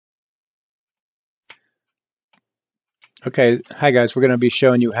Okay, hi guys. We're going to be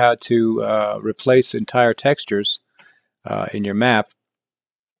showing you how to replace entire textures in your map.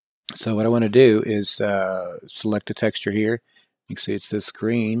 So what I want to do is select a texture here. You can see it's this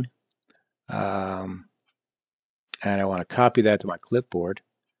green. Um, and I want to copy that to my clipboard.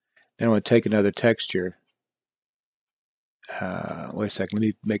 Then I want to take another texture. Wait a second, let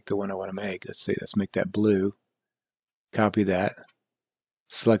me make the one I want to make. Let's make that blue. Copy that.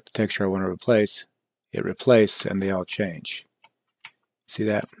 Select the texture I want to replace. Hit replace and they all change. See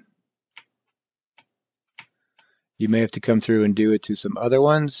that? You may have to come through and do it to some other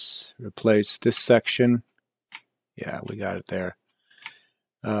ones. Replace this section. Yeah, we got it there.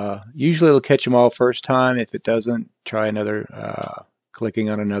 Usually it'll catch them all first time. If it doesn't, try another, clicking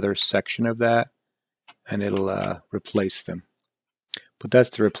on another section of that, and it'll replace them. But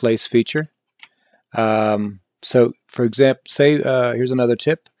that's the replace feature. So for example, say, here's another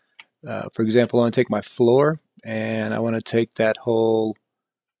tip. For example, I want to take my floor, and I want to take that whole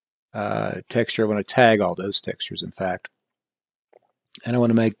texture. I want to tag all those textures, in fact. And I want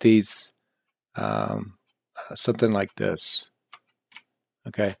to make these something like this.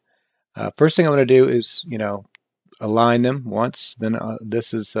 Okay. First thing I'm going to do is, align them once. Then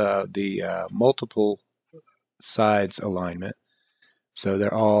this is the multiple sides alignment. So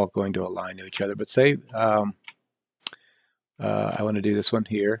they're all going to align to each other. But say I want to do this one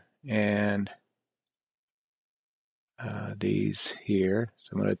here and these here. So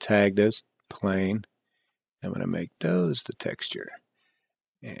I'm going to tag this plane. I'm going to make those the texture.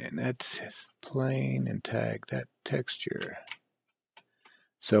 And that's plane and tag that texture.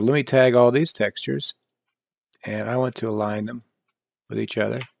 So let me tag all these textures, and I want to align them with each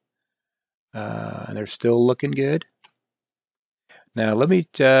other. And they're still looking good. Now let me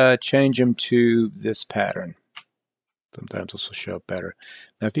change them to this pattern. Sometimes this will show up better.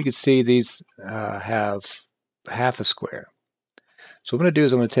 Now if you can see, these have half a square. So what I'm going to do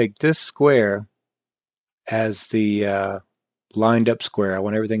is I'm going to take this square as the lined up square. I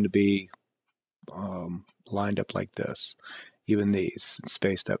want everything to be lined up like this. Even these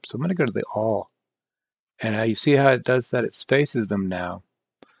spaced up. So I'm going to go to the all. And you see how it does that? It spaces them now.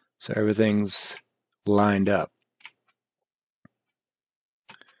 So everything's lined up.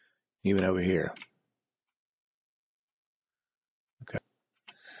 Even over here. Okay.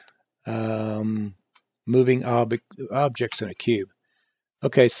 Moving objects in a cube.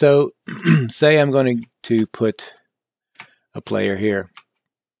 Okay, so say I'm going to put a player here.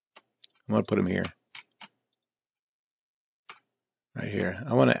 I'm going to put him here. Right here.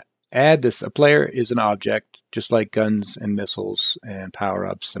 I want to add this. A player is an object, just like guns and missiles and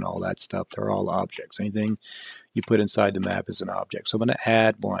power-ups and all that stuff. They're all objects. Anything you put inside the map is an object. So I'm going to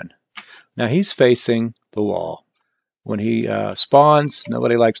add one. Now he's facing the wall. When he spawns,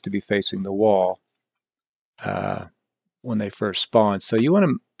 nobody likes to be facing the wall when they first spawn. So you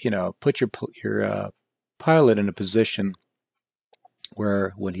want to, put your pilot in a position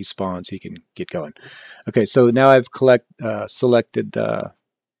where when he spawns he can get going. Okay, so now I've selected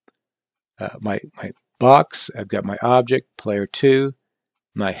my box. I've got my object, player 2.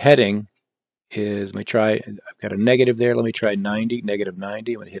 My heading is, I've got a negative there. Let me try 90, negative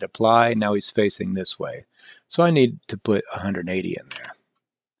 90. I'm going to hit apply. Now he's facing this way. So I need to put 180 in there.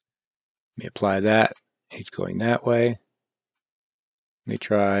 Let me apply that. He's going that way. Let me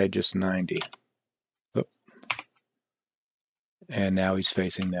try just 90. And now he's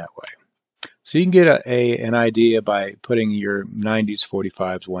facing that way. So you can get an idea by putting your 90s,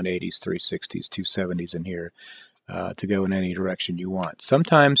 45s, 180s, 360s, 270s in here to go in any direction you want.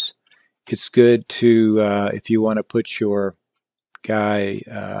 Sometimes it's good to, if you want to put your guy,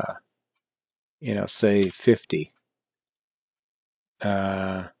 say 50.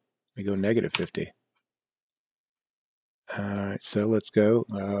 We go negative 50. Alright, so let's go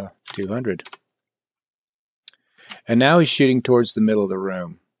 200. And now he's shooting towards the middle of the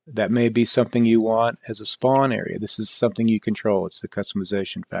room. That may be something you want as a spawn area. This is something you control. It's the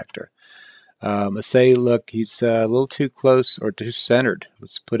customization factor. Let's say, look, he's a little too close or too centered.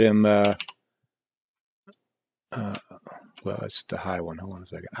 Let's put him, well, it's the high one. Hold on a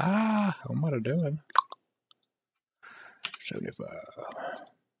second. How am I doing? 75.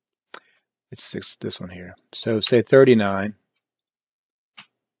 It's this one here. So say 39.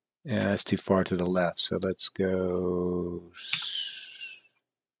 Yeah, that's too far to the left. So let's go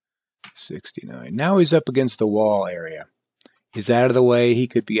 69. Now he's up against the wall area. He's out of the way. He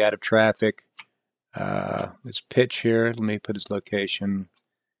could be out of traffic. His pitch here. Let me put his location.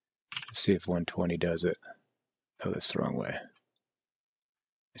 Let's see if 120 does it. Oh, that's the wrong way.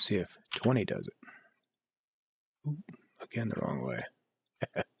 Let's see if 20 does it. Ooh, again, the wrong way.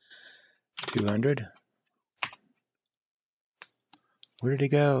 200. Where did he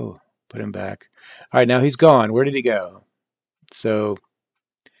go? Put him back. All right, now he's gone. Where did he go? So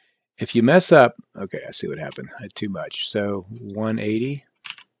if you mess up, okay, I see what happened. I had too much. So 180.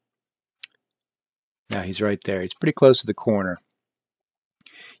 Now he's right there. He's pretty close to the corner.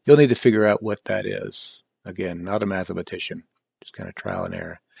 You'll need to figure out what that is. Again, not a mathematician, just kind of trial and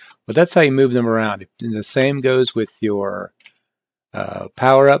error. But that's how you move them around. And the same goes with your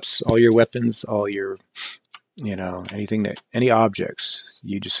power-ups, all your weapons, all your, anything any objects.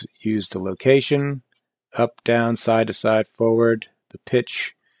 You just use the location, up, down, side to side, forward, the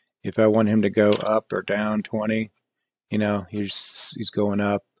pitch. If I want him to go up or down 20, he's going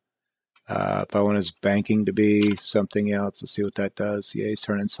up. If I want his banking to be something else, let's see what that does. Yeah, he's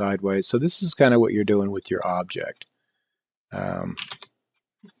turning sideways. So this is kind of what you're doing with your object.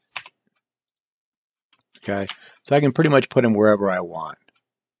 Okay, so I can pretty much put him wherever I want.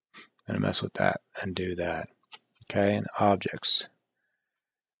 I'm going to mess with that and do that. Okay, and objects.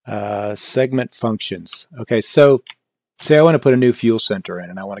 Segment functions. Okay, so say I want to put a new fuel center in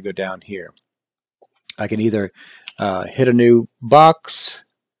and I want to go down here. I can either hit a new box,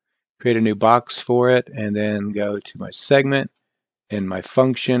 create a new box for it, and then go to my segment. In my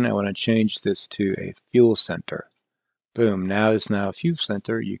function, I want to change this to a fuel center. Boom, now it's now a fuel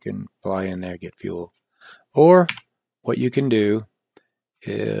center. You can fly in there, get fuel. Or what you can do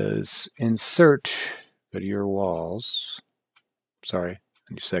is insert, go to your walls, sorry,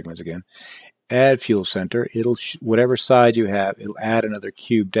 new segments again, add fuel center. It'll, whatever side you have, it'll add another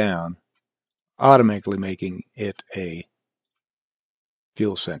cube down, automatically making it a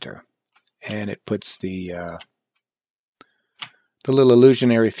fuel center. And it puts the little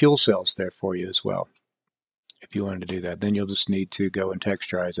illusionary fuel cells there for you as well. If you wanted to do that, then you'll just need to go and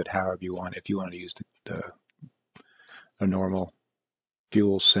texturize it however you want. If you want to use a normal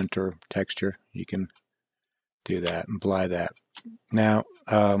fuel center texture, you can do that and apply that. Now,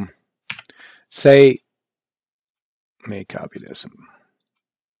 say, let me copy this and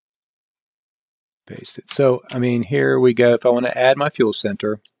paste it. So, I mean, here we go. If I want to add my fuel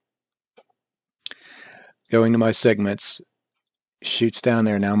center, going to my segments, shoots down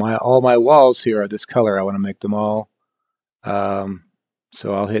there. Now all my walls here are this color. I want to make them all.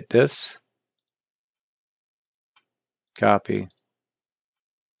 So I'll hit this, copy,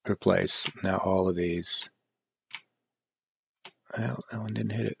 replace. Now all of these. Well, that one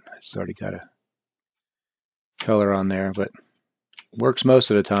didn't hit it. It's already got a color on there, but works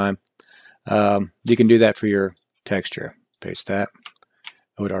most of the time. You can do that for your texture. Paste that.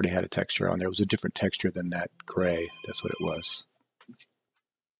 Oh, it already had a texture on there. It was a different texture than that gray. That's what it was.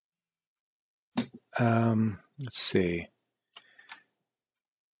 Let's see.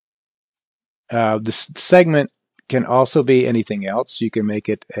 This segment can also be anything else. You can make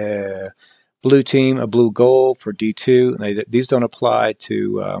it a blue team, a blue goal for D2. These don't apply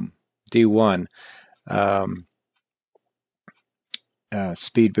to D1.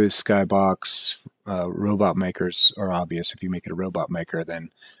 Speed boost, skybox, robot makers are obvious. If you make it a robot maker,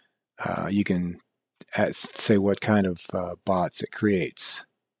 then you can say what kind of bots it creates.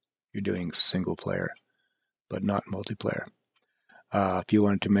 You're doing single player, but not multiplayer. If you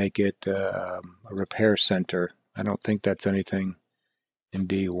wanted to make it a repair center, I don't think that's anything in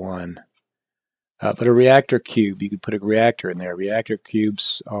D1. But a reactor cube, you could put a reactor in there. Reactor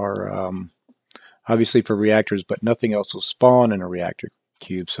cubes are obviously for reactors, but nothing else will spawn in a reactor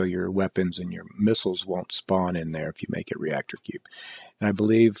cube, so your weapons and your missiles won't spawn in there if you make it reactor cube. And I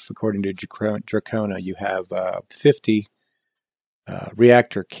believe, according to Dracona, you have 50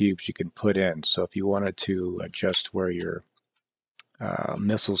 reactor cubes you can put in. So if you wanted to adjust where your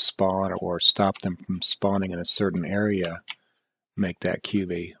missiles spawn or stop them from spawning in a certain area, make that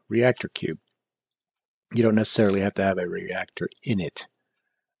cube a reactor cube. You don't necessarily have to have a reactor in it.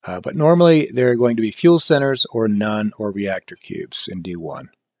 But normally there are going to be fuel centers or none or reactor cubes in D1.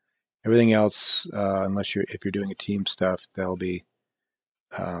 Everything else, unless if you're doing a team stuff, they'll be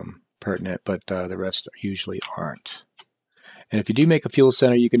pertinent, but the rest usually aren't. And if you do make a fuel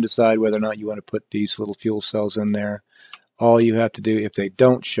center, you can decide whether or not you want to put these little fuel cells in there. All you have to do, if they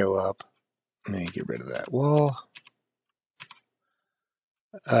don't show up, let me get rid of that wall.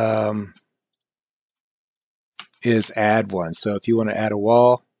 Is add one. So if you want to add a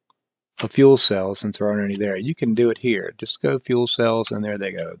wall of fuel cells, since there aren't any there, you can do it here. Just go fuel cells, and there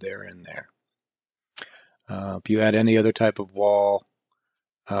they go. They're in there. If you add any other type of wall,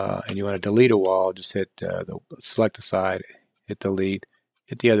 and you want to delete a wall, just hit select the side, hit delete,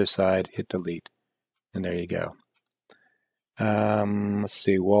 hit the other side, hit delete, and there you go. Let's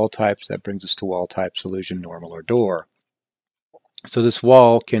see, wall types. That brings us to wall types: illusion, normal, or door. So this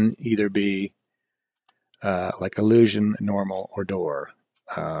wall can either be like illusion, normal, or door.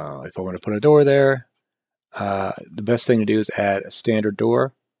 If I want to put a door there, the best thing to do is add a standard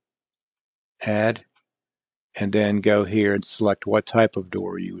door, add, and then go here and select what type of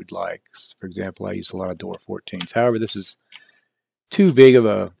door you would like. For example, I use a lot of door 14s. However, this is too big of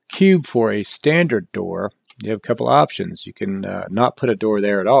a cube for a standard door. You have a couple options. You can not put a door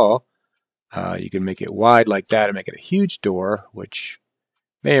there at all. You can make it wide like that and make it a huge door, which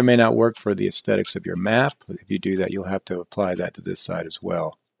may or may not work for the aesthetics of your map. If you do that, you'll have to apply that to this side as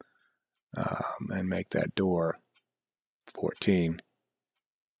well, and make that door 14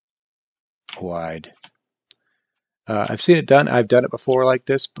 wide. I've seen it done. I've done it before like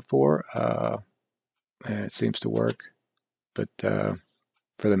this before, and it seems to work. But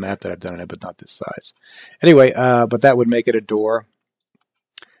for the map that I've done it, but not this size. Anyway, but that would make it a door.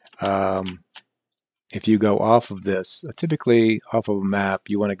 If you go off of this, typically off of a map,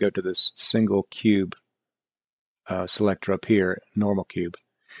 you want to go to this single cube selector up here, normal cube,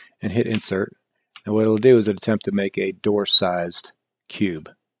 and hit insert. And what it'll do is attempt to make a door-sized cube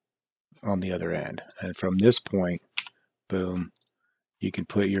on the other end. And from this point, boom, you can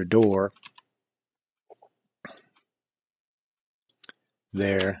put your door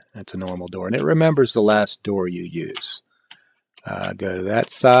there. That's a normal door, and it remembers the last door you use. Go to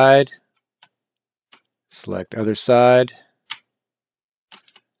that side, select other side,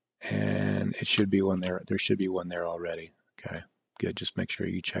 and it should be one there. There should be one there already. Okay, good. Just make sure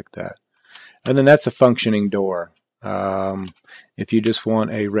you check that. And then that's a functioning door. If you just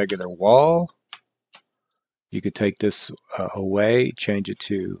want a regular wall, you could take this away, change it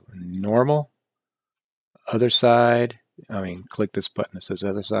to normal, other side. Click this button that says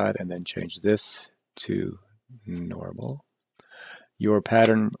other side, and then change this to normal. Your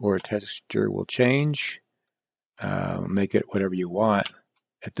pattern or texture will change. Make it whatever you want.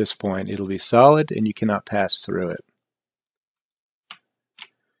 At this point, it'll be solid, and you cannot pass through it.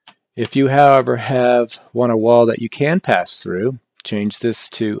 If you, however, want a wall that you can pass through, change this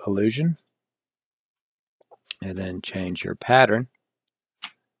to illusion, and then change your pattern.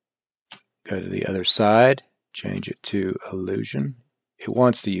 Go to the other side, change it to illusion. It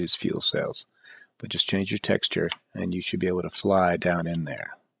wants to use fuel cells, but just change your texture, and you should be able to fly down in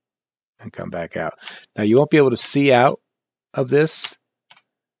there and come back out. Now, you won't be able to see out of this,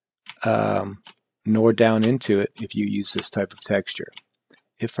 nor down into it if you use this type of texture.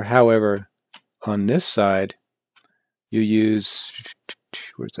 If, however, on this side, you use,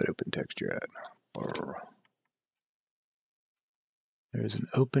 where's that open texture at? There's an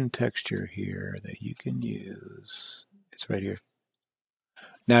open texture here that you can use. It's right here.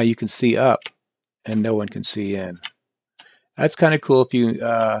 Now you can see up, and no one can see in. That's kind of cool if you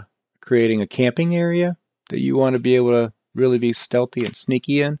creating a camping area that you want to be able to really be stealthy and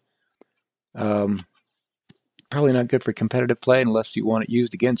sneaky in. Probably not good for competitive play unless you want it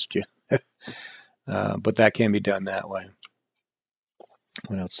used against you. But that can be done that way.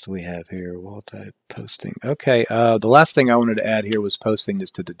 What else do we have here? Wall type posting. Okay, the last thing I wanted to add here was posting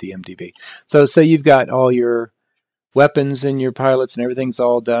this to the DMDB. So say you've got all your weapons and your pilots and everything's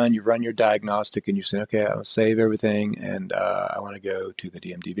all done. You run your diagnostic and you say, okay, I'll save everything and I want to go to the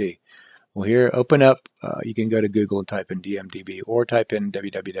DMDB. Well, here, open up. You can go to Google and type in DMDB or type in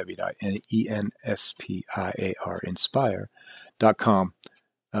www.inspire.com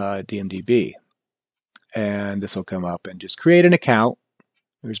DMDB. And this will come up, and just create an account.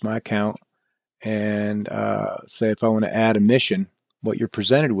 Here's my account. And say if I want to add a mission, what you're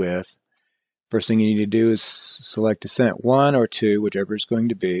presented with, first thing you need to do is select Ascent 1 or 2, whichever it's going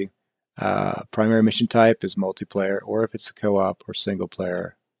to be. Primary mission type is multiplayer, or if it's a co-op or single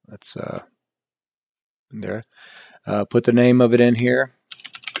player, that's in there. Put the name of it in here.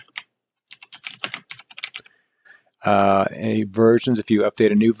 Any versions, if you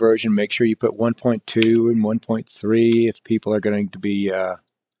update a new version, make sure you put 1.2 and 1.3 if people are going to be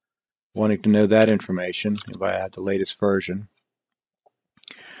wanting to know that information. If I have the latest version,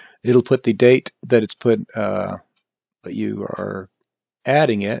 it'll put the date that it's put that you are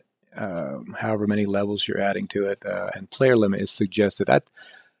adding it, however many levels you're adding to it, and player limit is suggested.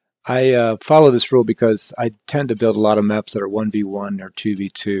 I follow this rule because I tend to build a lot of maps that are 1v1 or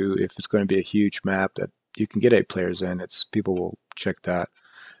 2v2. If it's going to be a huge map that you can get 8 players in, people will check that.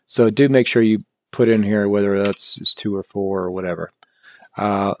 So do make sure you put in here whether that's 2 or 4 or whatever.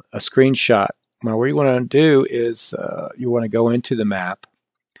 A screenshot. Now, what you want to do is you want to go into the map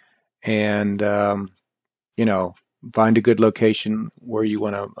and find a good location where you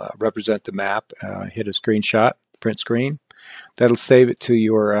want to represent the map. Hit a screenshot, print screen. That'll save it to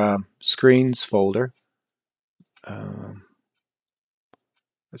your screens folder.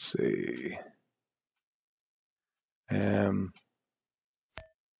 Let's see. It'll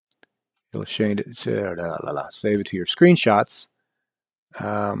save it to your screenshots.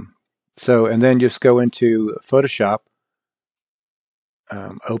 And then just go into Photoshop,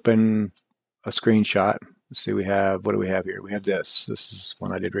 open a screenshot. Let's see, what do we have here? We have this. This is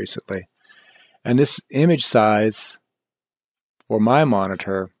one I did recently. And this image size for my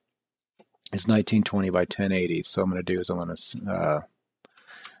monitor is 1920 by 1080. So what I'm going to do is I'm going to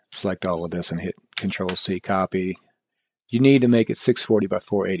select all of this and hit Control-C, copy. You need to make it 640 by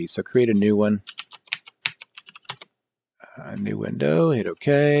 480. So create a new one. New window, hit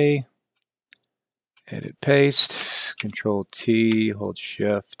OK. Edit, paste, Control-T, hold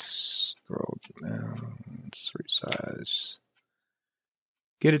Shift, scroll down, resize.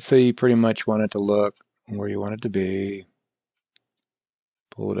 Get it so you pretty much want it to look where you want it to be.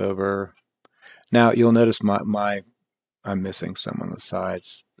 Pull it over. Now you'll notice I'm missing some on the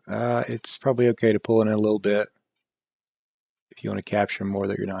sides. It's probably okay to pull in a little bit if you want to capture more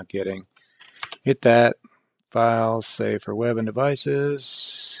that you're not getting. Hit that. File, save for web and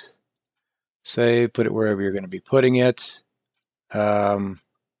devices. Save, put it wherever you're going to be putting it. I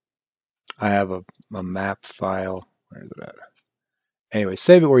have a map file. Where is it at? Anyway,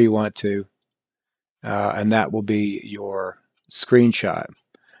 save it where you want to, and that will be your screenshot.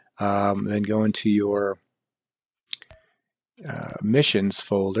 Then go into your missions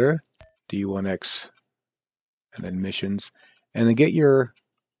folder, D1X, and then missions, and then get your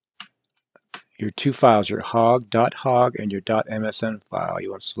two files, your .hog and your .msn file.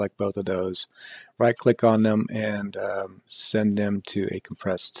 You want to select both of those. Right-click on them and send them to a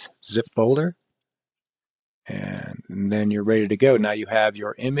compressed zip folder. And then you're ready to go. Now you have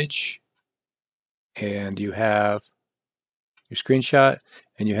your image, and you have your screenshot,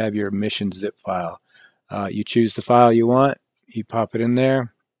 and you have your mission zip file. You choose the file you want, you pop it in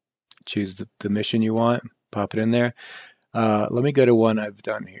there. Choose the mission you want, pop it in there. Let me go to one I've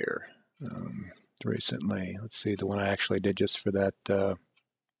done here. Recently. Let's see, the one I actually did just for that.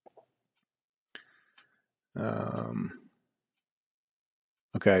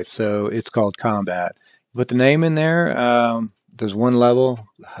 Okay, so it's called Combat. Put the name in there. There's one level.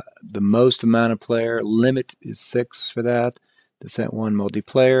 The most amount of player limit is 6 for that. Descent 1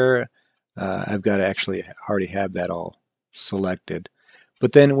 multiplayer. I've got to actually already have that all selected.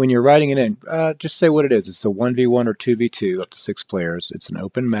 But then when you're writing it in, just say what it is. It's a 1v1 or 2v2 up to 6 players. It's an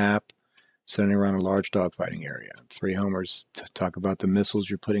open map centering around a large dogfighting area. 3 homers to talk about the missiles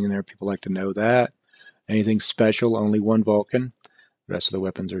you're putting in there. People like to know that. Anything special, only 1 Vulcan. The rest of the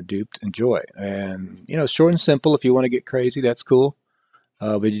weapons are duped. Enjoy. And, you know, short and simple. If you want to get crazy, that's cool.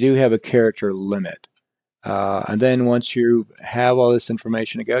 But you do have a character limit. And then once you have all this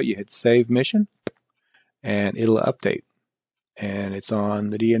information to go, you hit Save Mission, and it'll update. And it's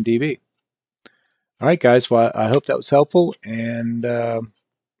on the DMDB. All right, guys. Well, I hope that was helpful. And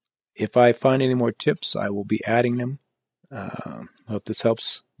if I find any more tips, I will be adding them. Hope this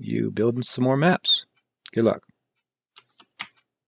helps you build some more maps. Good luck.